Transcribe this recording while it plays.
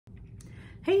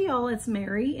Hey y'all, it's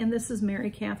Mary, and this is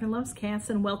Mary Catherine Loves Cats,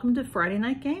 and welcome to Friday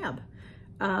Night Gab.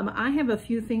 I have a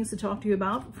few things to talk to you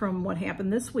about from what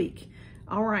happened this week.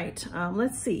 All right,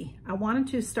 let's see. I wanted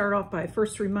to start off by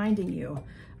first reminding you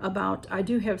about, I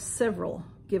do have several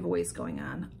giveaways going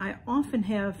on. I often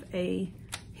have a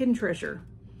hidden treasure,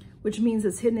 which means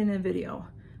it's hidden in a video.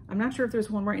 I'm not sure if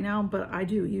there's one right now, but I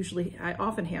do usually, I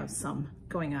often have some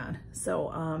going on.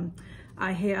 So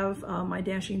I have my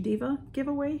Dashing Diva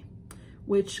giveaway,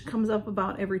 which comes up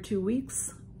about every 2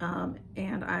 weeks.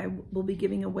 And I will be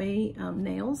giving away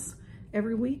nails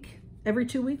every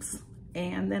 2 weeks.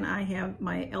 And then I have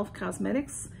my e.l.f.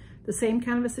 Cosmetics, the same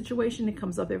kind of a situation. It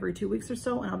comes up every 2 weeks or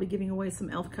so, and I'll be giving away some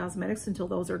e.l.f. Cosmetics until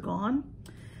those are gone.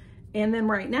 And then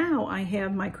right now I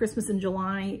have my Christmas in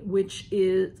July, which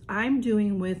is I'm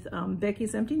doing with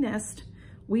Becky's Empty Nest.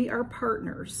 We are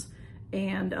partners.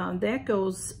 And that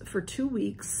goes for 2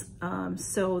 weeks.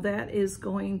 So that is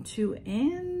going to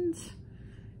end,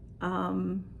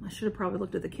 I should have probably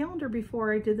looked at the calendar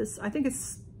before I did this. I think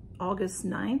it's August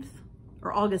 9th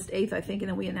or August 8th, I think, and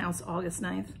then we announced August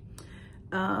 9th.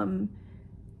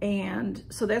 And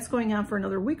so that's going on for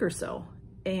another week or so.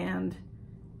 And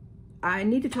I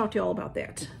need to talk to you all about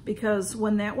that, because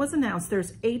when that was announced,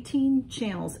 there's 18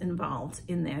 channels involved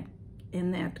in that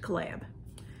collab.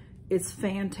 It's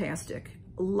fantastic.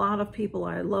 A lot of people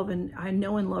I love and I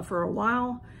know and love for a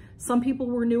while. Some people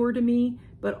were newer to me,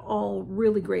 but all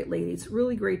really great ladies,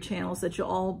 really great channels that you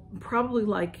all probably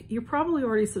like. You're probably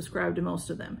already subscribed to most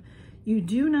of them. You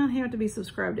do not have to be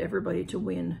subscribed to everybody to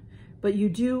win, but you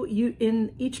do,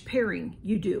 in each pairing,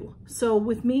 you do. So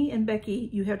with me and Becky,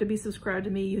 you have to be subscribed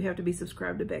to me, you have to be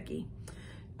subscribed to Becky.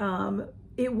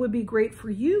 It would be great for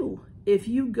you if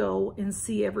you go and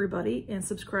see everybody and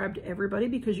subscribe to everybody,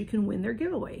 because you can win their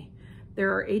giveaway.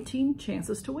 There are 18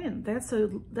 chances to win. That's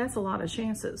a lot of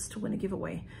chances to win a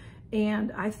giveaway.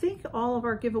 And I think all of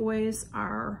our giveaways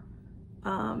are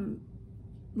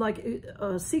like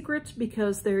a secret,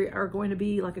 because they are going to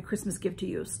be like a Christmas gift to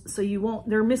you. So you won't,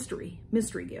 they're mystery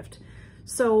gift.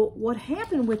 So what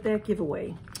happened with that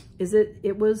giveaway is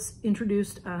it was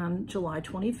introduced on July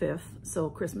 25th, so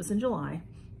Christmas in July,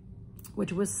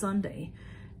 which was Sunday.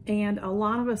 And a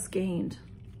lot of us gained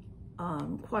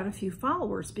quite a few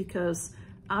followers, because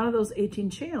out of those 18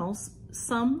 channels,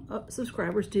 some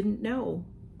subscribers didn't know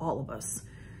all of us.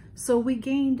 So we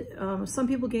gained, some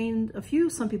people gained a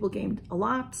few, some people gained a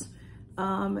lot.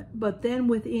 But then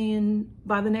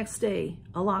by the next day,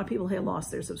 a lot of people had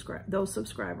lost their those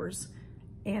subscribers,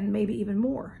 and maybe even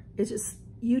more. It's just,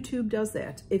 YouTube does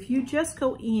that. If you just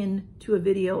go in to a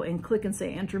video and click and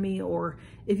say enter me, or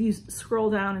if you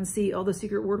scroll down and see, oh, the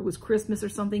secret word was Christmas or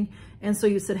something, and so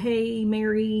you said, hey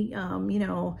Mary, I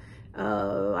want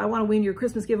to win your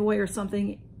Christmas giveaway or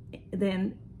something,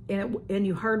 then and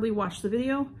you hardly watch the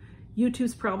video,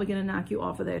 YouTube's probably going to knock you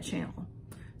off of that channel.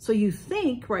 So you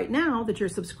think right now that you're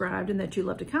subscribed and that you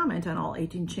left a comment on all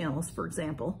 18 channels, for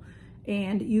example,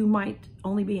 and you might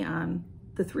only be on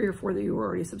the 3 or 4 that you were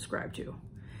already subscribed to.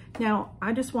 Now,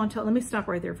 I just want to let me stop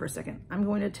right there for a second. I'm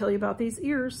going to tell you about these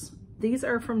ears. These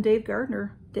are from Dave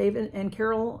Gardner, Dave and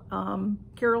Carolyn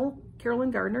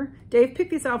Gardner. Dave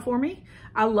picked these out for me.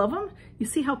 I love them. You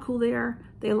see how cool they are?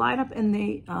 They light up, and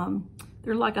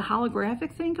they're like a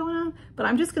holographic thing going on, but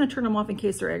I'm just going to turn them off in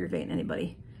case they're aggravating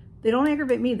anybody. They don't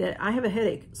aggravate me. That I have a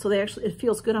headache, so it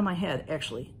feels good on my head,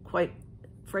 actually, quite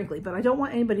frankly, but I don't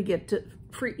want anybody to get to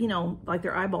like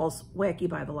their eyeballs wacky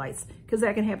by the lights, because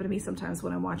that can happen to me sometimes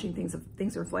when I'm watching things, if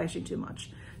things are flashing too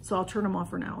much. So I'll turn them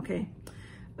off for now, okay?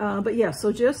 But yeah,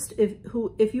 so just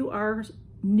if you are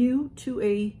new to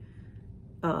a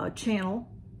channel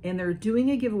and they're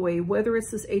doing a giveaway, whether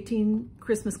it's this 18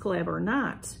 Christmas collab or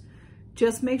not,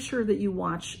 just make sure that you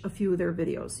watch a few of their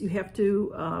videos. You have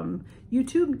to,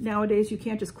 YouTube nowadays, you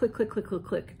can't just click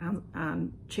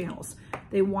on channels.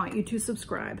 They want you to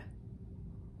subscribe.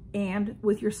 And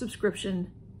with your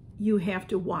subscription, you have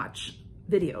to watch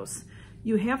videos.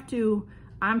 You have to,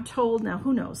 I'm told, now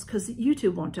who knows, because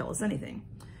YouTube won't tell us anything.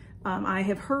 I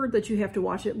have heard that you have to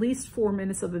watch at least 4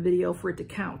 minutes of a video for it to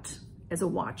count as a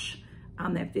watch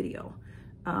on that video.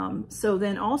 So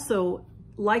then also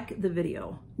like the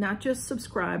video, not just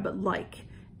subscribe, but like,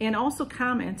 and also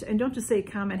comment. And don't just say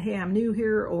comment, hey, I'm new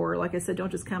here, or like I said,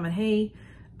 don't just comment, hey,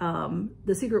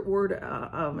 the secret word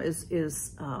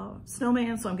is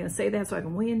snowman, so I'm going to say that so I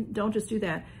can win. Don't just do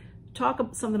that.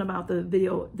 Talk something about the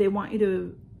video. They want you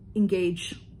to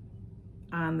engage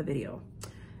on the video.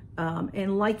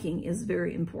 And liking is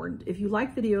very important. If you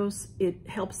like videos, it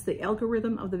helps the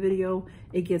algorithm of the video.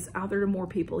 It gets out there to more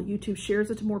people. YouTube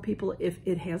shares it to more people if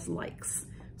it has likes.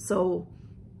 So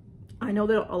I know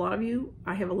that a lot of you,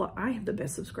 I have the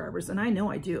best subscribers, and I know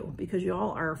I do, because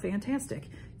y'all are fantastic.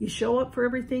 You show up for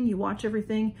everything, you watch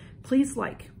everything. Please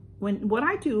like. What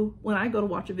I do when I go to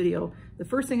watch a video, the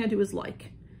first thing I do is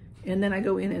like, and then I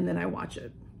go in and then I watch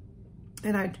it.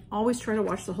 And I always try to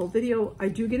watch the whole video. I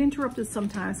do get interrupted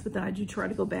sometimes, but then I do try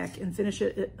to go back and finish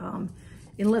it,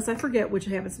 unless I forget, which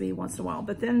happens to me once in a while.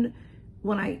 But then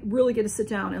when I really get to sit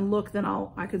down and look, then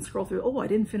I can scroll through, oh, I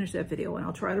didn't finish that video, and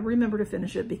I'll try to remember to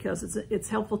finish it, because it's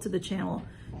helpful to the channel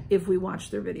if we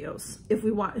watch their videos, if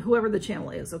we want, whoever the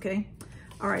channel is, okay?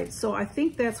 All right, so I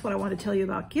think that's what I want to tell you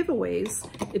about giveaways.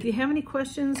 If you have any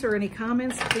questions or any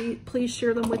comments, please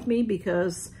share them with me,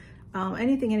 because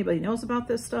anything anybody knows about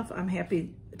this stuff, I'm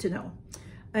happy to know.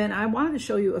 And I wanted to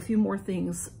show you a few more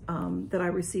things that I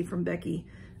received from Becky.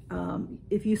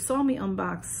 If you saw me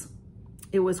unbox,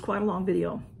 it was quite a long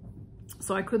video,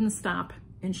 so I couldn't stop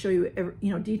and show you,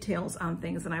 details on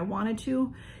things, and I wanted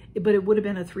to, but it would have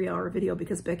been a 3-hour video,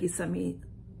 because Becky sent me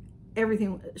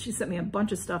everything. She sent me a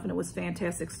bunch of stuff, and it was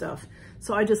fantastic stuff.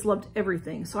 So I just loved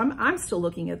everything. So I'm still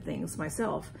looking at things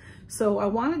myself. So I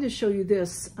wanted to show you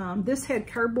this. This had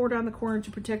cardboard on the corner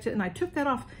to protect it, and I took that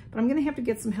off, but I'm gonna have to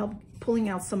get some help pulling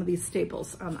out some of these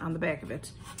staples on the back of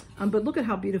it. But look at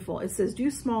how beautiful. It says,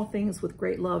 do small things with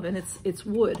great love, and it's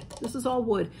wood. This is all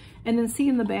wood. And then see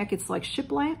in the back, it's like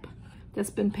shiplap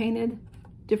that's been painted,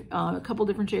 a couple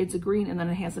different shades of green, and then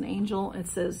it has an angel. It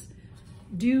says,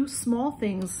 do small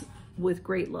things with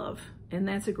great love. And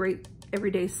that's a great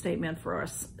everyday statement for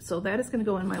us. So that is gonna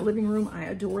go in my living room. I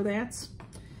adore that.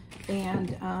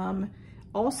 And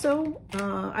also,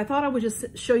 I thought I would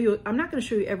just show you, I'm not gonna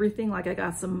show you everything. Like I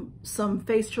got some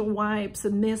facial wipes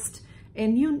and mist,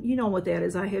 and you know what that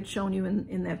is. I had shown you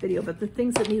in that video, but the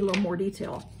things that need a little more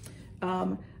detail.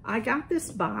 I got this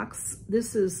box.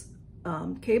 This is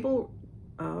cable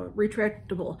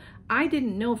retractable. I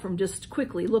didn't know from just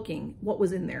quickly looking what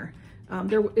was in there.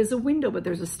 There is a window, but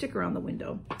there's a sticker on the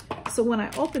window. So when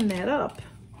I open that up,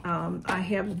 I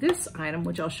have this item,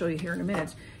 which I'll show you here in a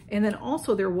minute. And then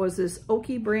also there was this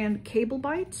Oki brand cable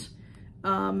bite,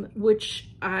 which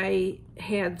I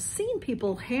had seen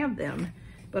people have them,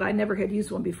 but I never had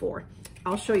used one before.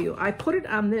 I'll show you. I put it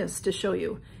on this to show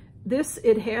you. This,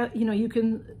 it had, you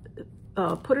can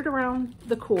put it around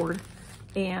the cord,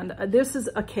 and this is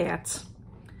a cat.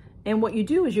 And what you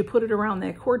do is you put it around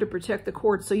that cord to protect the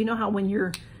cord. So you know how when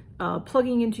you're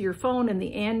plugging into your phone and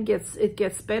the end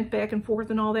gets bent back and forth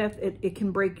and all that, it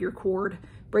can break your cord,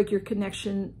 break your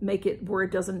connection, make it where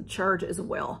it doesn't charge as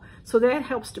well. So that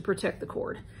helps to protect the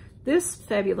cord. This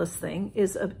fabulous thing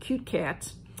is a cute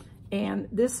cat, and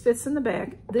this fits in the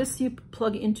back. This you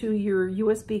plug into your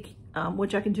USB,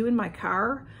 which I can do in my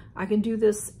car. I can do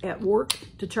this at work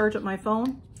to charge up my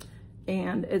phone.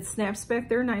 And it snaps back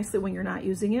there nicely when you're not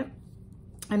using it.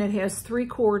 And it has 3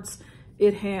 cords.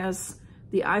 It has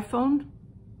the iPhone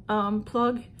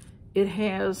plug. It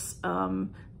has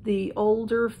the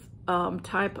older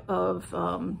type of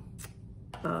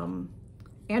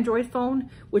Android phone,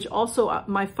 which also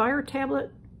my Fire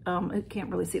tablet, I can't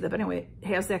really see that, but anyway, it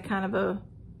has that kind of a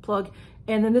plug.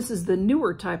 And then this is the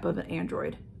newer type of an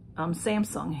Android.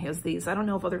 Samsung has these. I don't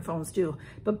know if other phones do,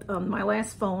 but my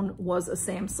last phone was a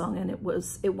Samsung, and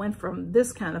it went from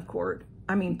this kind of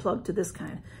plug to this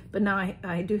kind. But now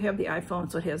I do have the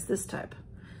iPhone, so it has this type.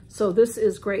 So this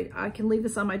is great. I can leave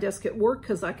this on my desk at work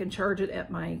because I can charge it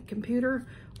at my computer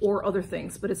or other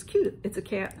things, but it's cute. It's a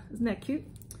cat. Isn't that cute?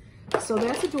 So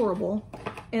that's adorable.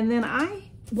 And then I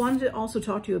wanted to also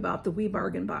talk to you about the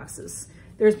WiBargain boxes.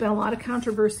 There's been a lot of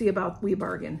controversy about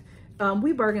WiBargain.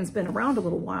 WiBargain's been around a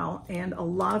little while, and a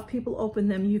lot of people open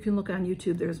them. You can look on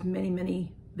YouTube. There's many,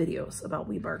 many videos about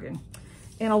WiBargain.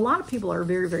 And a lot of people are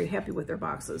very, very happy with their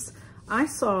boxes. I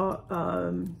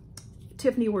saw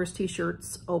Tiffany Wears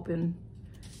T-shirts open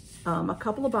a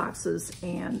couple of boxes,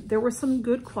 and there were some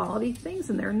good quality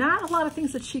things in there. Not a lot of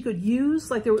things that she could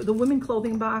use, like the women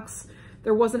clothing box.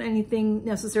 There wasn't anything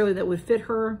necessarily that would fit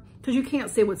her, because you can't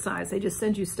say what size. They just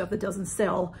send you stuff that doesn't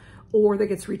sell, or that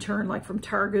gets returned like from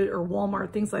Target or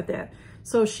Walmart, things like that.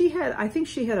 So she had, I think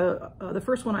she had the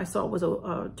first one I saw was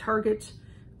a Target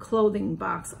clothing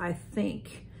box, I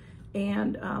think.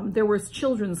 And there was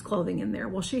children's clothing in there.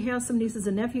 Well, she has some nieces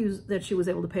and nephews that she was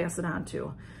able to pass it on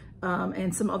to.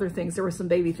 And some other things. There were some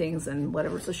baby things and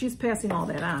whatever. So she's passing all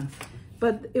that on.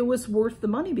 But it was worth the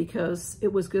money because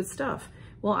it was good stuff.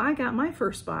 Well, I got my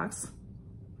first box,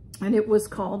 and it was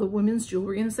called the Women's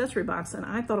Jewelry and Accessory Box, and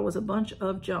I thought it was a bunch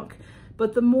of junk.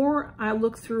 But the more I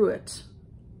look through it,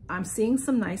 I'm seeing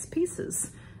some nice pieces.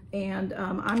 And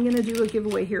I'm gonna do a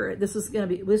giveaway here. This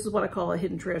is what I call a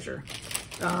hidden treasure.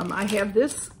 I have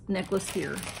this necklace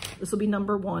here, This will be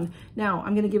number 1. Now,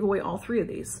 I'm going to give away all 3 of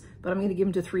these, but I'm going to give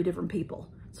them to 3 different people.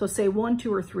 So say 1,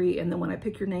 2, or 3, and then when I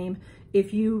pick your name,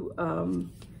 if you,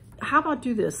 how about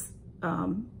do this?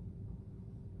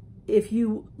 If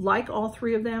you like all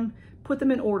 3 of them, put them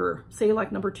in order. Say you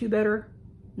like number 2 better,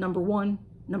 number 1,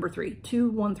 number 3, 2,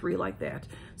 1, 3, like that.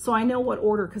 So I know what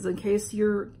order, because in case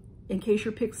you're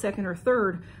picked 2nd or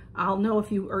 3rd, I'll know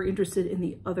if you are interested in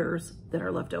the others that are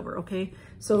left over, okay?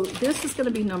 So this is gonna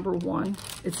be number 1.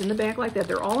 It's in the bag like that.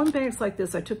 They're all in bags like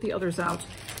this. I took the others out.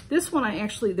 This one,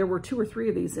 there were 2 or 3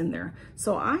 of these in there.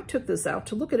 So I took this out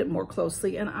to look at it more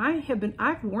closely, and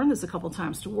I've worn this a couple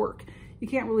times to work. You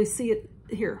can't really see it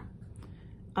here.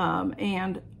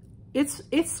 And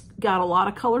it's got a lot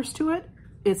of colors to it.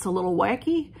 It's a little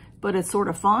wacky, but it's sort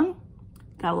of fun.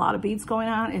 Got a lot of beads going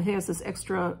on. It has this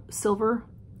extra silver.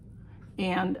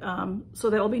 And so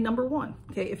that'll be number 1,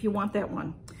 okay, if you want that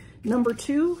one. Number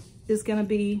 2 is gonna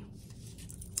be,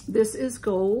 this is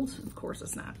gold. Of course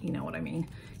it's not, you know what I mean.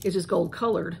 It's just gold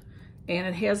colored. And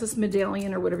it has this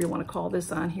medallion or whatever you wanna call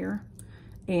this on here.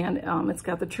 And it's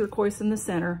got the turquoise in the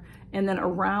center. And then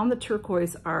around the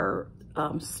turquoise are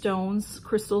stones,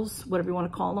 crystals, whatever you wanna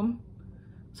call them.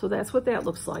 So that's what that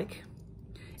looks like.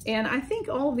 And I think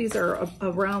all of these are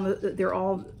around,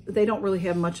 they don't really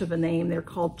have much of a name. They're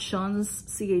called Chuns,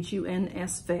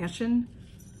 C-H-U-N-S fashion.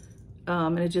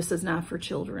 And it just says not for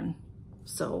children.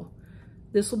 So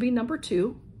this will be number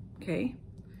 2, okay?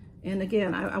 And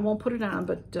again, I won't put it on,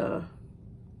 but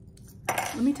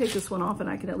let me take this one off and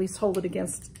I can at least hold it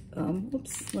against,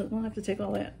 whoops, I don't have to take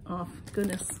all that off,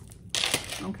 goodness.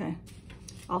 Okay,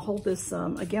 I'll hold this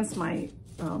against my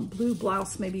blue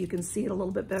blouse. Maybe you can see it a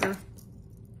little bit better.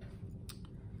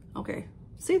 Okay,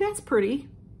 see, that's pretty,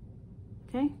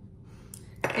 okay?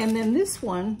 And then this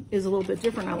one is a little bit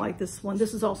different. I like this one.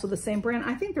 This is also the same brand.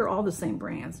 I think they're all the same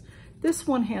brands. This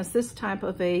one has this type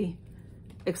of a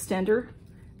extender,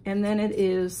 and then it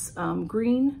is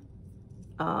green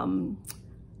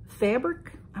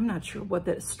fabric. I'm not sure what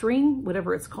that, string,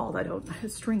 whatever it's called.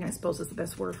 String, I suppose is the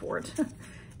best word for it.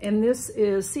 And this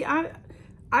is, see,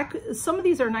 some of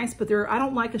these are nice, but I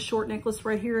don't like a short necklace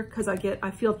right here because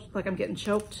I feel like I'm getting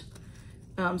choked.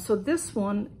 So this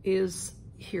one is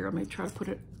here. Let me try to put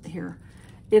it here.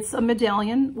 It's a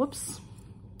medallion. Whoops.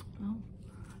 Oh,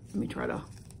 let me try to.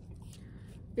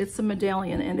 It's a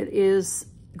medallion, and it is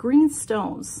green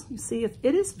stones. You see,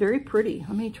 it is very pretty.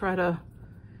 Let me try to.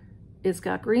 It's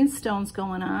got green stones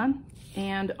going on,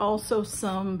 and also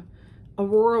some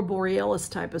Aurora Borealis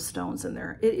type of stones in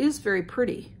there. It is very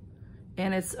pretty.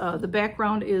 And it's the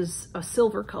background is a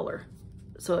silver color,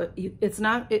 so it's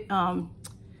not.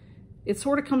 It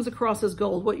sort of comes across as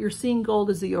gold. What you're seeing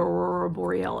gold is the Aurora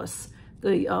Borealis.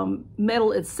 The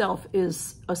metal itself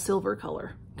is a silver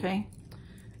color. Okay,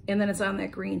 and then it's on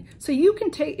that green. So you can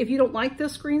take, if you don't like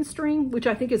this green string, which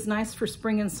I think is nice for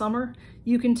spring and summer,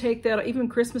 you can take that, even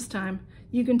Christmas time,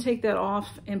 you can take that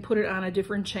off and put it on a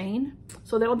different chain.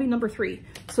 So that'll be number 3.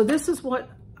 So this is what.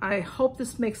 I hope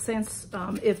this makes sense.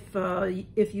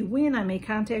 If you win, I may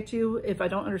contact you. If I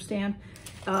don't understand,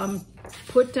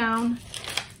 put down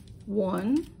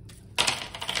 1,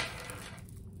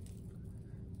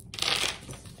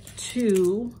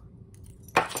 2,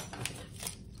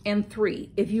 and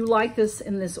 3. If you like this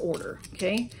in this order,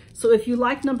 okay? So if you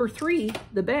like number 3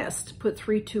 the best, put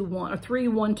 3, 2, 1, or 3,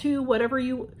 1, 2, whichever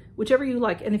you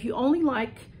like. And if you only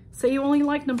like, say you only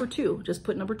like number 2, just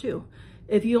put number 2.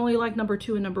 If you only like number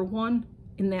 2 and number 1,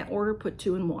 in that order, put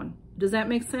 2 and 1. Does that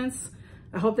make sense?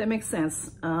 I hope that makes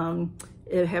sense. If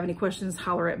you have any questions,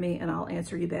 holler at me and I'll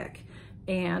answer you back.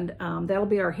 And that'll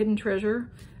be our hidden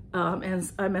treasure. And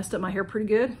I messed up my hair pretty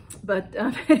good. But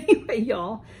anyway,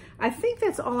 y'all, I think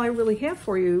that's all I really have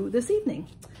for you this evening.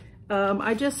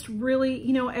 I just really,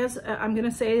 you know, as I'm going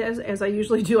to say, as I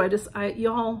usually do,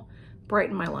 y'all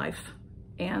brighten my life.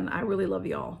 And I really love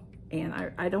y'all. And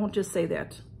I don't just say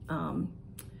that.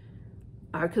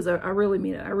 Because I really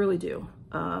mean it. I really do.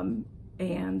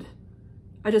 And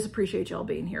I just appreciate y'all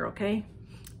being here, okay?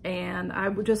 And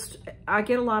I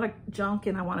get a lot of junk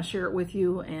and I want to share it with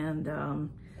you. And,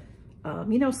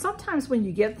 you know, sometimes when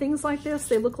you get things like this,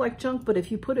 they look like junk, but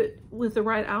if you put it with the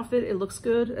right outfit, it looks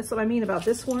good. That's what I mean about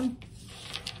this one.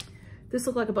 This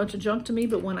looked like a bunch of junk to me,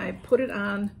 but when I put it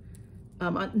on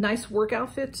a nice work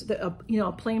outfit, you know,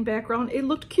 a plain background, it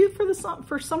looked cute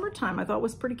for summertime. I thought it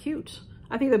was pretty cute.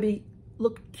 I think that'd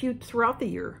look cute throughout the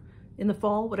year, in the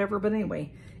fall, whatever. But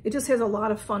anyway, it just has a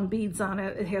lot of fun beads on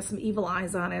it. It has some evil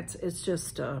eyes on it. It's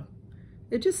just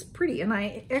pretty. And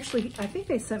I think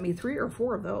they sent me 3 or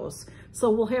 4 of those. So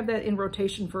we'll have that in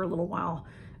rotation for a little while.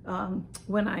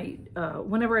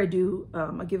 whenever I do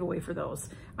a giveaway for those.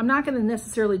 I'm not going to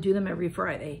necessarily do them every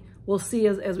Friday. We'll see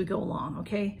as we go along,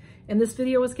 okay? And this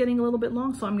video is getting a little bit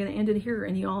long, so I'm going to end it here.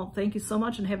 And you all, thank you so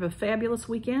much and have a fabulous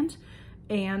weekend.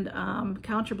 And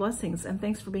count your blessings. And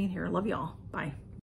thanks for being here. Love y'all. Bye.